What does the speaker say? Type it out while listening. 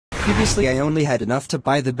Previously I only had enough to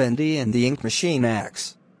buy the bendy and the ink machine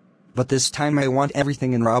axe. But this time I want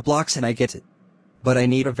everything in Roblox and I get it. But I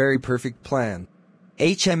need a very perfect plan.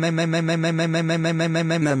 This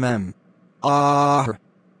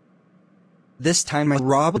time I'll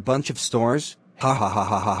rob a bunch of stores. Ha ha ha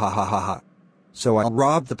ha ha ha ha ha ha. So I'll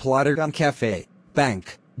rob the plotagon cafe,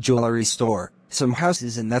 bank, jewelry store, some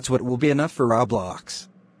houses, and that's what will be enough for Roblox.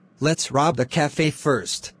 Let's rob the cafe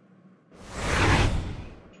first.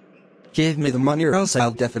 Give me the money or else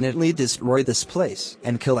I'll definitely destroy this place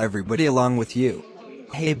and kill everybody along with you.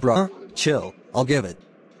 Hey bruh, chill, I'll give it.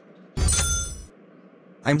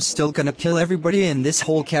 I'm still gonna kill everybody in this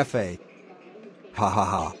whole cafe. Ha ha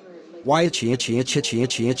ha. Why itchy itchy itchy itchy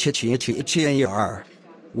itchy itchy itchy itchy itchy are?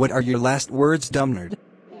 What are your last words, dumb nerd?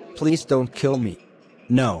 Please don't kill me.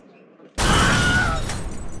 No.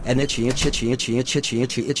 And itchy itchy itchy itchy itchy itchy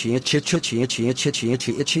itchy itchy itchy itchy itchy itchy itchy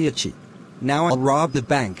itchy itchy itchy. Now I'll rob the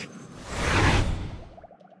bank.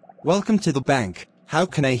 Welcome to the bank. How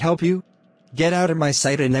can I help you? Get out of my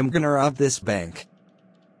sight and I'm gonna rob this bank.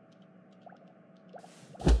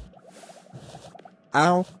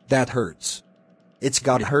 Ow, that hurts. It's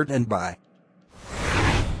gotta hurt and bye.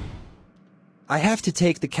 I have to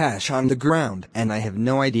take the cash on the ground and I have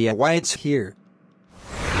no idea why it's here.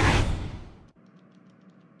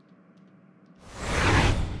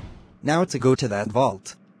 Now to go to that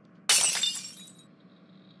vault.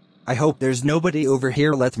 I hope there's nobody over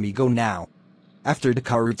here. Let me go now. After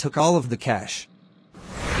DJKorou took all of the cash.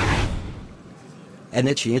 And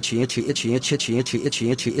itchy itchy itchy itchy itchy itchy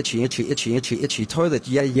itchy itchy itchy itchy itchy itchy itchy itchy toilet,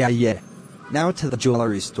 yeah. Now to the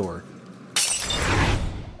jewelry store.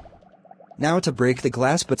 Now to break the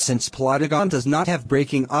glass, but since plotagon does not have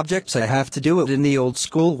breaking objects I have to do it in the old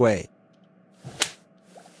school way.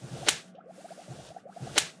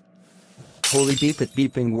 Holy beep, it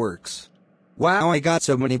beeping works. Wow, I got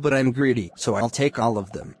so many, but I'm greedy, so I'll take all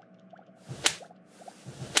of them.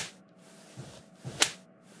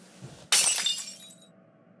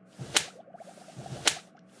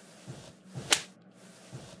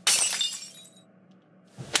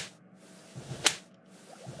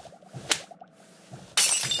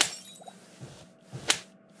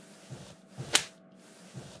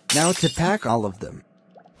 Now to pack all of them.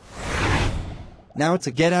 Now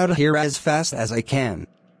to get out of here as fast as I can.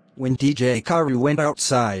 When DJKorou went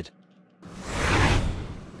outside.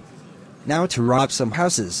 Now to rob some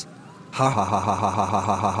houses. Ha ha ha ha ha ha ha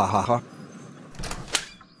ha ha ha ha.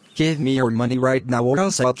 Give me your money right now or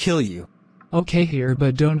else I'll kill you. Okay here,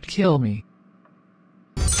 but don't kill me.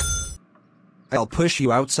 I'll push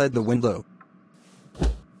you outside the window.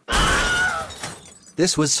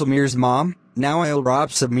 This was Samir's mom. Now I'll rob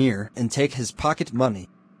Samir and take his pocket money.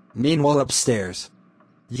 Meanwhile upstairs.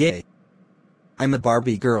 Yay. I'm a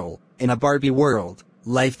Barbie girl, in a Barbie world.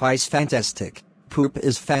 Life is fantastic. Poop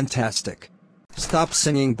is fantastic. Stop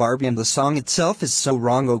singing Barbie, and the song itself is so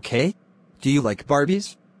wrong, okay? Do you like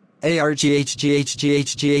Barbies?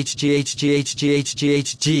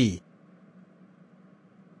 ARGHGHGHGHGHGHGHGHGHG.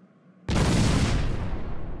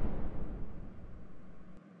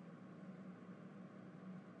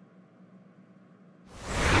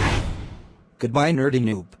 Goodbye, nerdy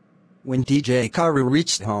noob. When DJKorou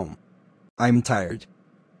reached home. I'm tired.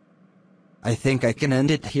 I think I can end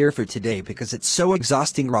it here for today because it's so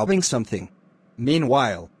exhausting robbing something.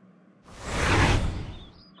 Meanwhile,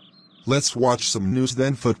 let's watch some news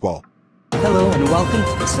then football. hello and welcome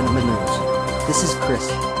to the Cinema News. This is Chris.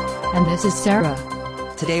 And this is Sarah.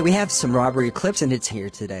 Today we have some robbery clips and it's here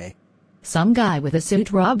today. Some guy with a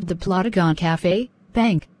suit robbed the plotagon cafe,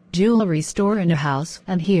 bank, jewelry store and a house,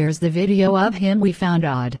 and here's the video of him we found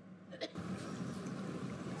odd.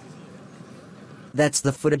 That's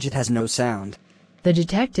the footage, it has no sound. The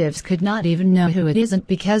detectives could not even know who it isn't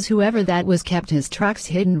because whoever that was kept his tracks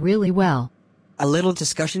hidden really well. A little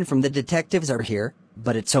discussion from the detectives are here,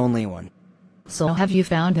 but it's only one. So have you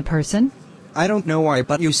found the person? I don't know why,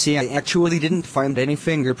 but you see I actually didn't find any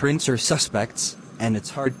fingerprints or suspects, and it's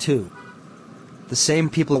hard too. The same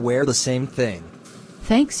people wear the same thing.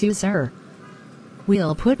 Thanks you, sir.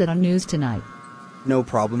 We'll put it on news tonight. No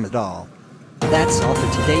problem at all. That's all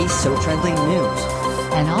for today's So Trending News.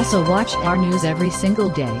 And also watch our news every single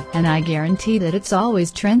day, and I guarantee that it's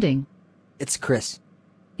always trending. It's Chris.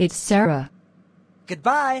 It's Sarah.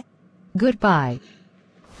 Goodbye. Goodbye.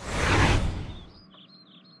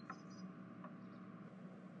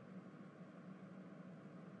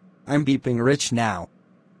 I'm beeping rich now.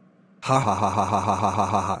 Ha ha ha ha ha ha ha ha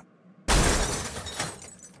ha ha.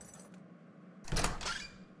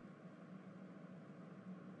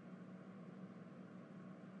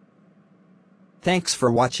 Thanks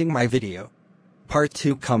for watching my video. Part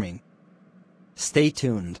 2 coming. Stay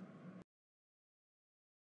tuned.